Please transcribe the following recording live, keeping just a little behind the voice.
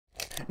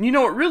You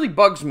know, it really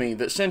bugs me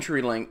that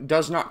CenturyLink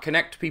does not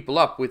connect people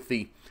up with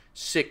the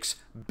 $6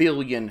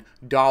 billion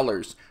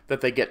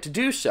that they get to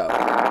do so.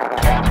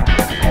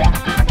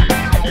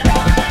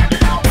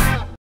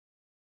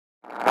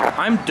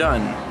 I'm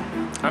done.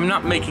 I'm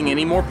not making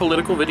any more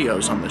political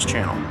videos on this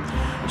channel.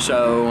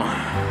 So,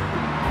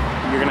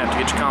 you're gonna have to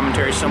get your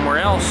commentary somewhere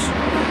else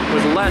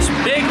with less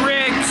big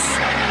rigs.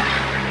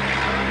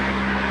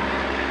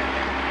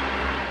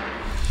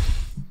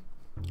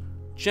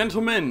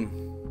 Gentlemen,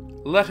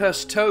 let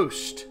us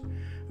toast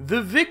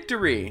the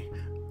victory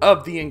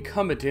of the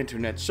incumbent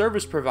internet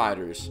service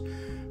providers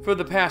for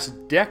the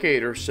past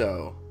decade or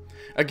so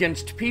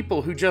against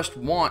people who just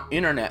want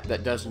internet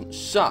that doesn't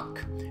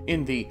suck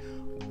in the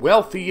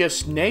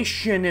wealthiest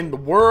nation in the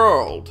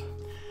world,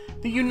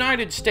 the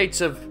United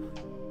States of,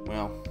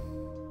 well,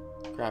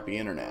 crappy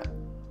internet.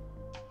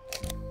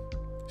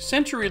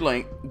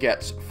 CenturyLink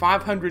gets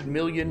 $500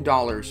 million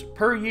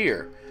per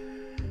year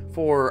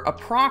for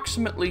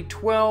approximately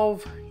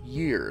 12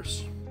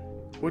 years,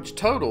 which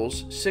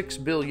totals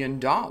 $6 billion.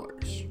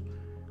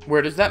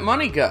 Where does that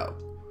money go?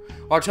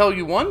 I'll tell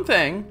you one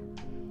thing,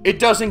 it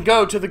doesn't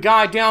go to the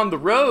guy down the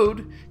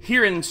road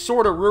here in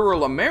sorta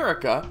rural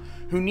America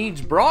who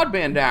needs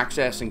broadband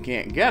access and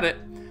can't get it,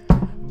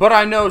 but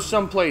I know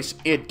someplace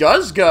it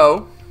does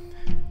go.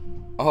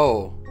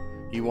 Oh,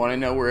 you want to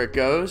know where it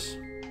goes?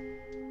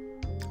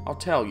 I'll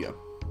tell you.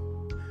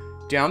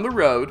 Down the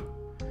road,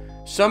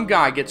 some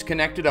guy gets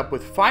connected up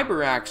with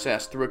fiber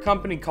access through a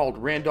company called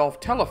Randolph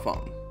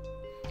Telephone.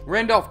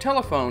 Randolph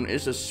Telephone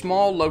is a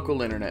small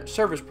local internet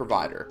service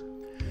provider.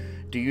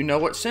 Do you know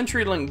what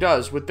CenturyLink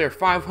does with their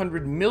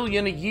 $500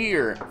 million a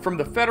year from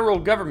the federal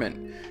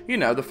government? You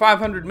know, the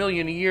 $500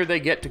 million a year they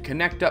get to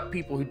connect up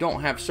people who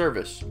don't have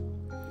service.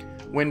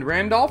 When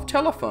Randolph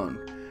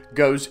Telephone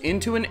goes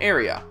into an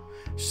area,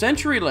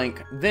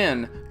 CenturyLink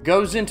then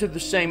goes into the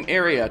same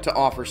area to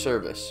offer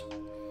service.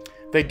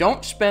 They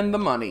don't spend the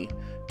money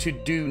to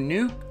do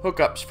new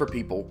hookups for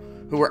people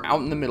who are out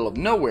in the middle of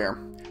nowhere.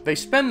 They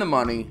spend the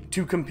money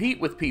to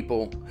compete with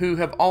people who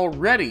have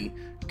already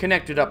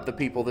connected up the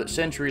people that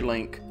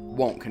CenturyLink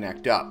won't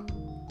connect up.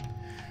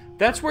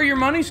 That's where your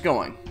money's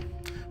going.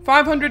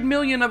 $500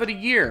 million of it a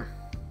year.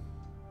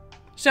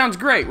 Sounds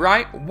great,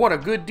 right? What a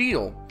good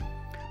deal.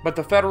 But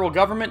the federal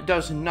government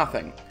does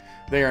nothing.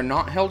 They are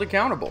not held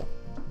accountable.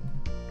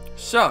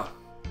 So,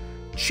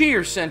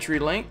 cheers,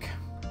 CenturyLink.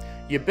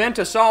 You bent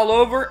us all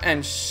over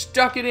and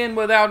stuck it in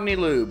without any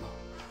lube.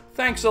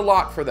 Thanks a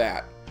lot for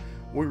that.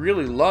 We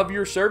really love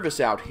your service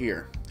out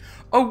here.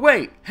 Oh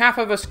wait, half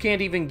of us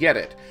can't even get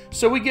it,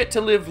 so we get to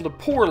live the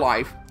poor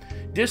life,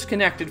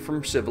 disconnected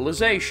from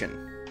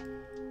civilization.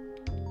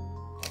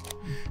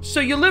 So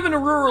you live in a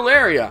rural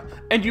area,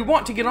 and you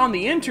want to get on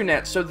the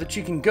internet so that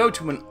you can go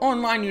to an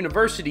online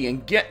university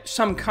and get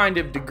some kind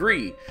of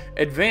degree,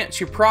 advance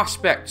your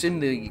prospects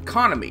in the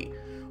economy.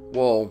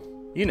 Well,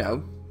 you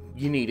know,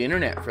 you need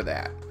internet for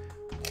that.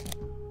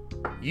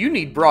 You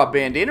need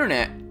broadband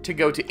internet to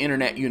go to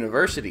internet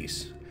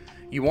universities.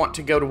 You want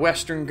to go to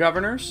Western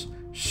Governors,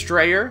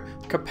 Strayer,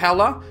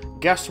 Capella?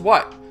 Guess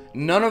what?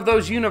 None of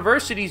those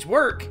universities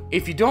work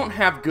if you don't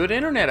have good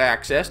internet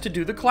access to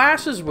do the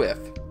classes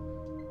with.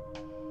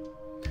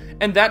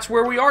 And that's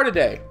where we are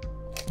today.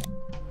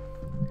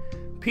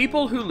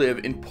 People who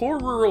live in poor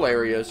rural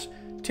areas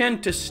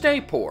tend to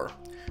stay poor.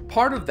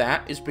 Part of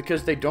that is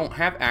because they don't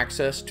have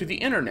access to the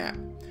internet,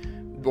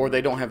 or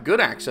they don't have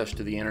good access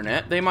to the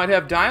internet. They might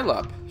have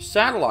dial-up,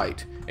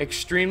 satellite,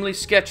 extremely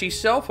sketchy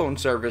cell phone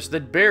service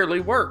that barely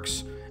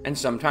works, and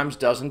sometimes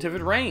doesn't if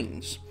it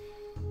rains.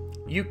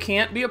 You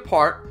can't be a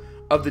part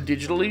of the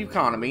digital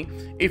economy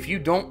if you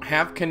don't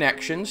have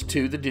connections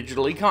to the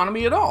digital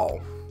economy at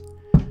all.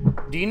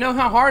 Do you know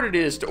how hard it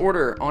is to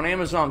order on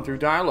Amazon through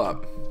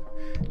dial-up?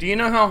 Do you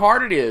know how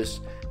hard it is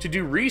to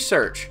do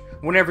research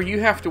whenever you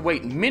have to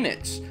wait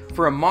minutes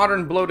for a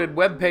modern bloated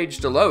web page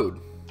to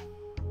load?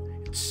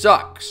 It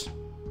sucks.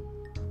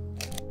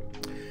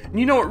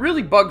 You know, it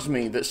really bugs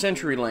me that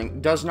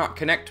CenturyLink does not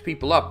connect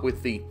people up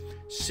with the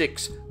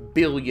 $6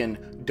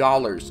 billion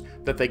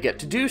that they get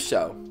to do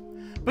so.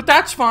 But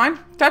that's fine.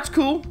 That's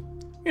cool.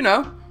 You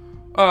know,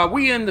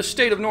 we in the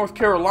state of North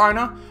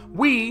Carolina,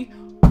 we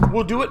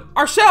will do it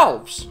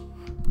ourselves.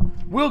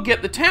 We'll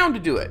get the town to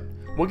do it.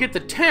 We'll get the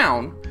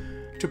town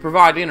to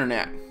provide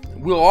internet.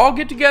 We'll all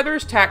get together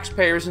as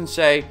taxpayers and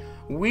say,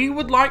 we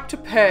would like to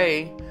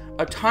pay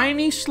a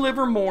tiny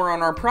sliver more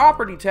on our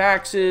property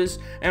taxes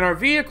and our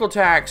vehicle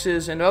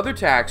taxes and other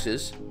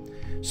taxes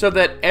so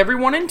that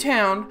everyone in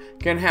town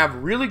can have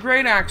really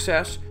great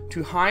access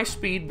to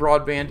high-speed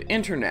broadband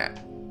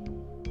internet.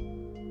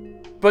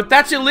 But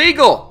that's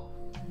illegal!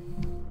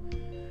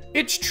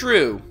 It's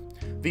true.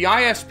 The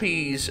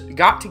ISPs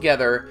got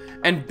together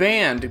and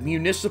banned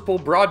municipal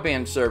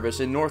broadband service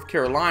in North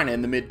Carolina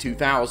in the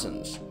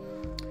mid-2000s.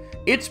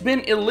 It's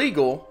been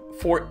illegal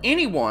for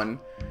anyone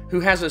who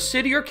has a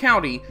city or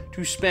county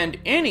to spend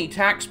any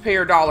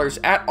taxpayer dollars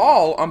at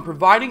all on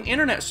providing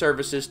internet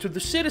services to the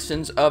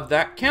citizens of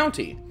that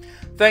county.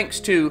 Thanks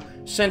to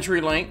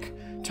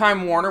CenturyLink,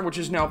 Time Warner, which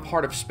is now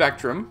part of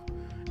Spectrum,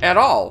 at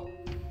all.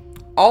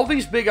 All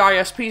these big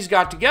ISPs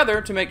got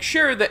together to make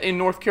sure that in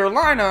North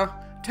Carolina,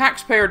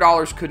 taxpayer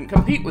dollars couldn't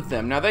compete with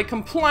them. Now, they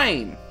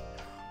complain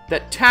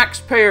that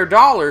taxpayer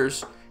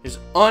dollars is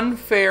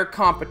unfair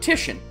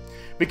competition,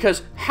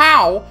 because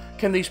how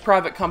can these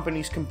private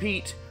companies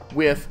compete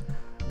with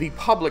the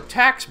public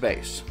tax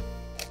base?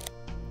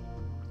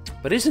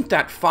 But isn't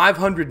that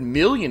 $500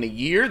 million a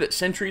year that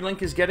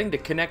CenturyLink is getting to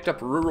connect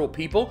up rural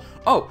people?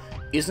 Oh,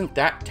 isn't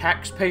that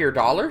taxpayer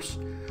dollars?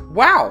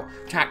 Wow,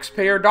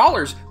 taxpayer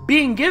dollars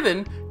being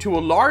given to a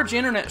large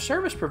internet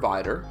service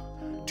provider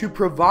to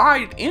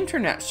provide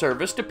internet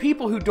service to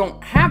people who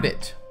don't have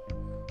it.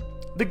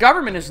 The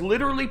government is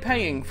literally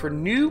paying for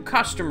new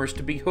customers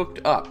to be hooked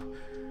up,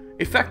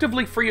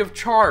 effectively free of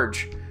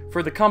charge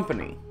for the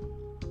company,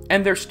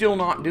 and they're still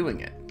not doing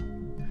it.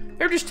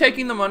 They're just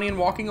taking the money and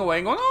walking away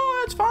and going,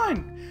 oh, that's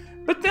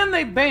fine. But then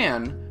they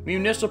ban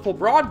municipal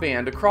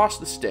broadband across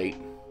the state.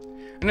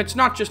 And it's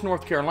not just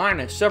North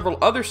Carolina. Several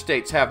other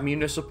states have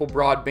municipal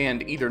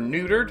broadband either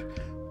neutered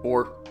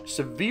or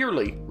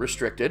severely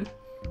restricted.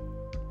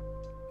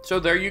 So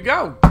there you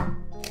go.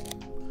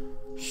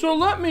 So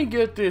let me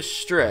get this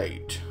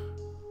straight.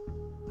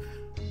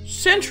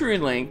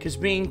 CenturyLink is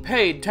being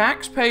paid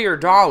taxpayer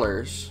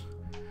dollars,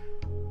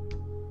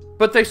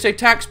 but they say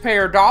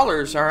taxpayer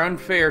dollars are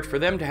unfair for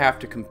them to have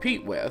to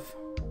compete with.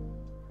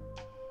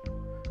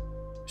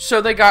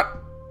 So they got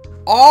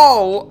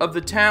all of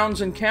the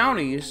towns and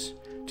counties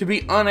to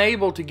be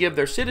unable to give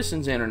their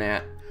citizens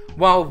internet,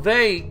 while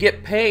they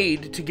get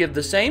paid to give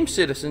the same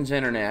citizens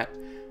internet,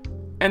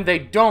 and they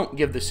don't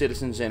give the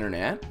citizens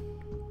internet,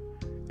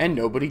 and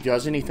nobody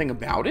does anything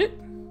about it?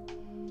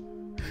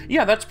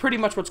 Yeah, that's pretty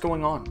much what's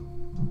going on.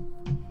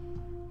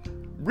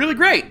 Really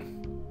great.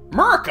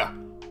 America!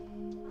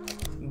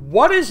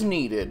 What is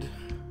needed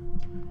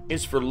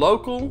is for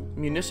local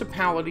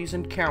municipalities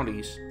and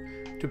counties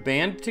to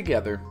band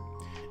together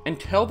and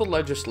tell the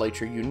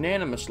legislature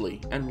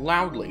unanimously and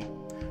loudly,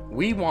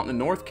 we want the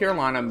North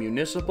Carolina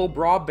Municipal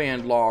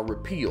Broadband Law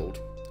repealed.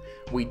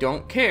 We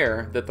don't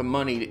care that the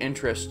moneyed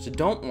interests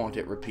don't want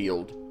it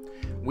repealed.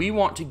 We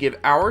want to give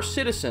our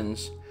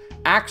citizens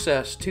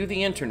access to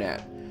the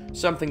internet,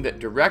 something that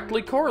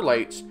directly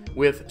correlates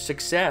with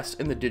success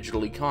in the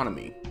digital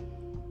economy.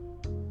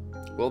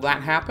 Will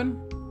that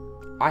happen?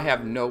 I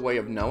have no way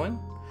of knowing,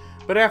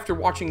 but after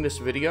watching this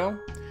video,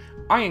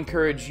 I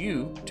encourage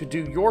you to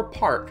do your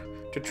part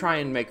to try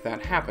and make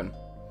that happen.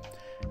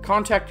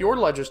 Contact your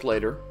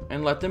legislator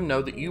and let them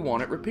know that you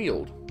want it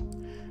repealed.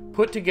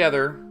 Put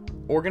together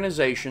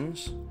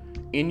organizations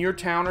in your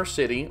town or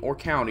city or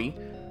county,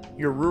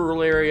 your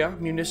rural area,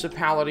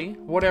 municipality,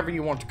 whatever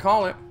you want to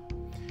call it,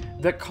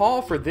 that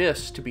call for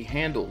this to be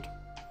handled.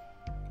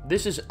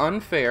 This is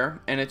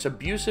unfair, and it's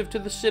abusive to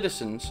the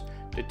citizens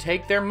to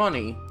take their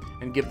money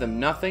and give them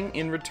nothing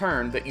in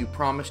return that you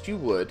promised you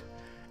would,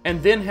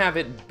 and then have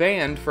it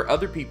banned for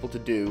other people to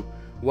do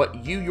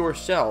what you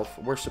yourself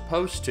were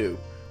supposed to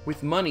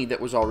with money that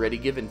was already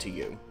given to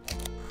you.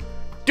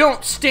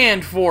 Don't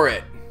stand for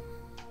it!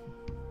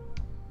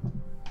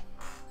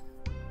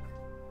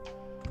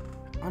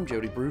 I'm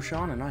Jody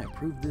Bruchon, and I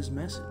approve this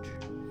message.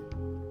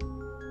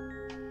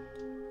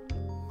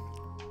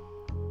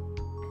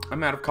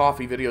 I'm out of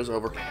coffee. Video's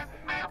over.